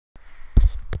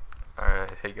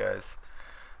Hey guys,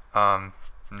 in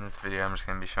this video I'm just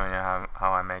going to be showing you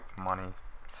how I make money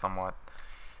somewhat.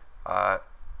 Uh,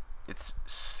 it's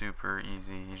super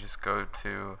easy. You just go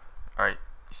to, alright,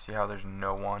 you see how there's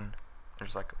no one?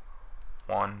 There's like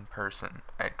one person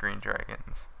at Green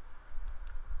Dragons.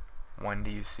 When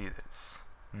do you see this?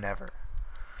 Never.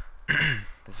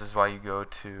 This is why you go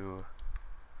to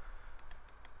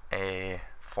a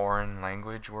foreign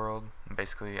language world.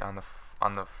 Basically on the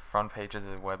front page of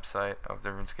the website, of the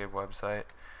RuneScape website,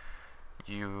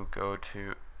 you go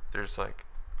to, there's like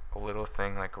a little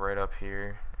thing like right up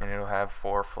here, and it'll have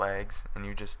 4 flags, and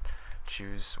you just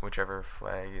choose whichever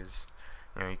flag is,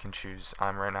 you can choose,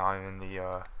 I'm in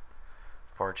the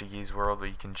Portuguese world, but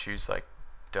you can choose like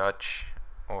Dutch,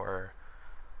 or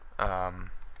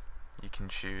you can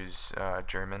choose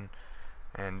German.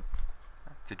 And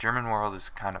the German world is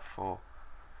kind of full,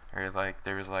 or like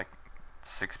there was like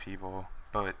 6 people,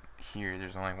 but here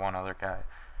there's only one other guy,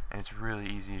 and it's really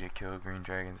easy to kill green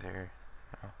dragons here.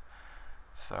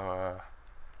 So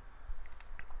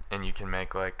and you can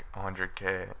make like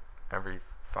 100k every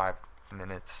 5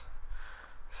 minutes.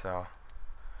 So,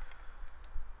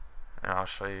 and I'll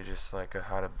show you just like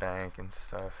how to bank and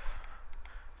stuff.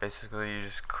 Basically, you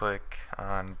just click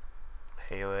on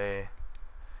Pele.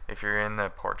 If you're in the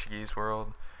Portuguese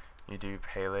world, you do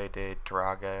Pele de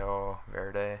Dragão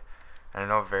Verde. And I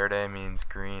know Verde means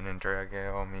green and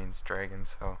Dragão means dragon,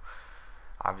 so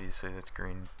obviously that's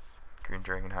green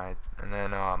dragon hide. And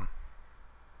then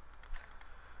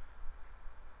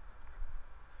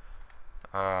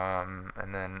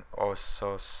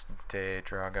Ossos de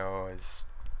Dragão is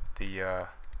the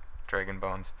dragon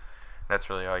bones. That's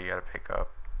really all you gotta pick up.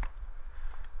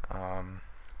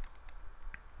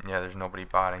 Yeah, there's nobody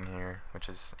botting here, which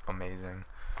is amazing.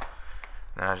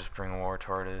 Then I just bring War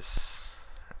Tortoise,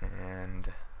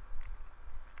 and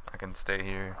I can stay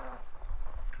here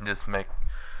and just make,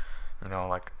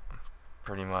 like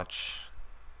pretty much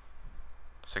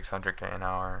 600k an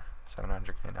hour,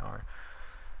 700k an hour.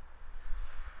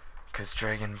 Because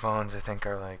dragon bones, I think,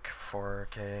 are like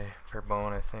 4k per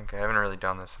bone, I think. I haven't really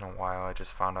done this in a while. I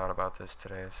just found out about this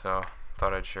today, so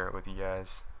thought I'd share it with you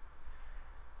guys.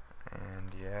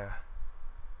 And yeah,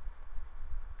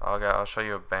 I'll show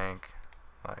you a bank,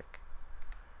 like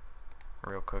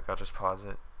real quick. I'll just pause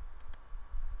it.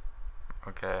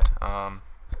 Okay,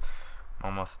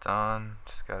 almost done.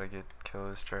 Just gotta kill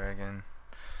this dragon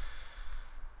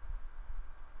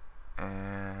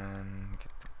and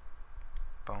get the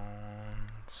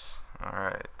bones.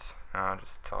 Alright, now I'll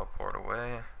just teleport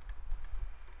away.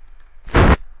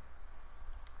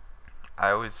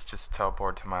 I always just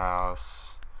teleport to my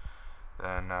house,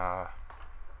 then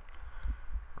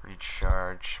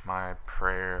recharge my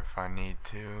prayer if I need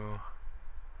to,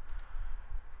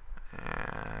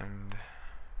 and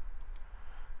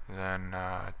then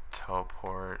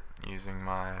teleport using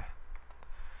my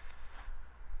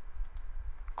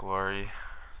glory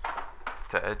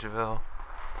to Edgeville,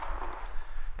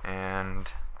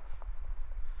 and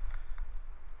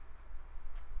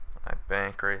I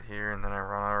bank right here, and then I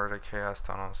run over to Chaos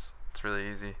Tunnels. It's really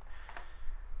easy.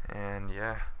 And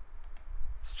yeah,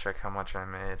 let's check how much I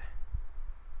made.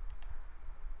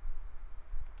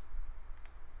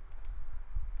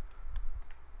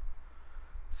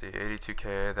 See,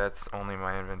 82k, that's only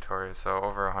my inventory, so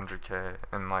over 100k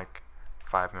in like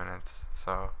 5 minutes.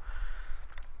 So,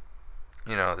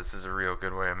 this is a real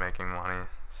good way of making money,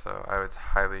 so I would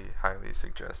highly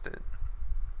suggest it.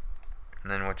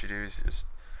 And then what you do is you just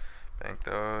bank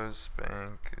those,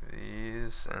 bank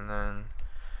these, and then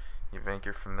you bank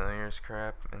your familiars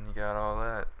crap, and you got all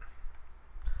that.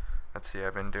 Let's see,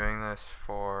 I've been doing this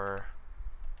for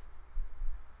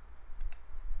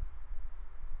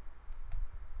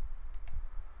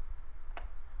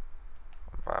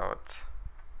about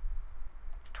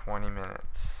 20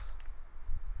 minutes.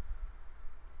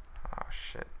 Oh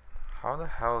shit. How the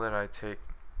hell did I take...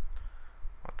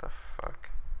 What the fuck?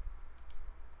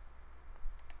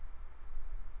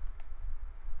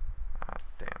 Ah,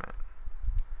 damn it.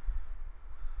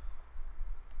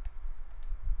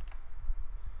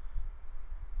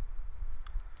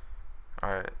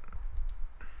 Alright.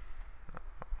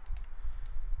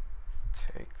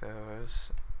 Take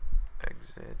those.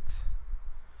 Exit.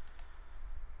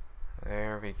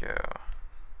 There we go.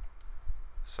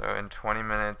 So in 20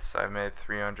 minutes I've made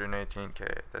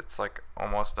 318k. That's like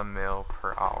almost a mil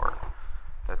per hour.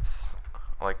 That's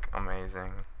like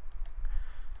amazing.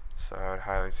 So I would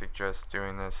highly suggest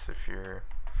doing this if you're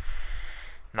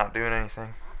not doing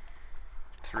anything.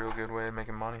 It's a real good way of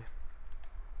making money.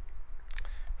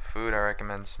 Food, I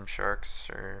recommend some sharks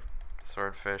or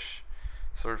swordfish.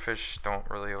 Swordfish don't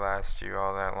really last you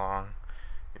all that long.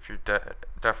 If you're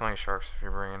definitely sharks, if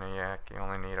you're bringing a yak, you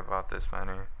only need about this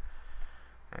many,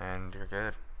 and you're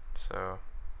good. So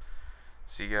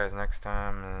see you guys next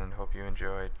time, and hope you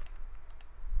enjoyed.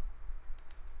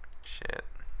 Shit.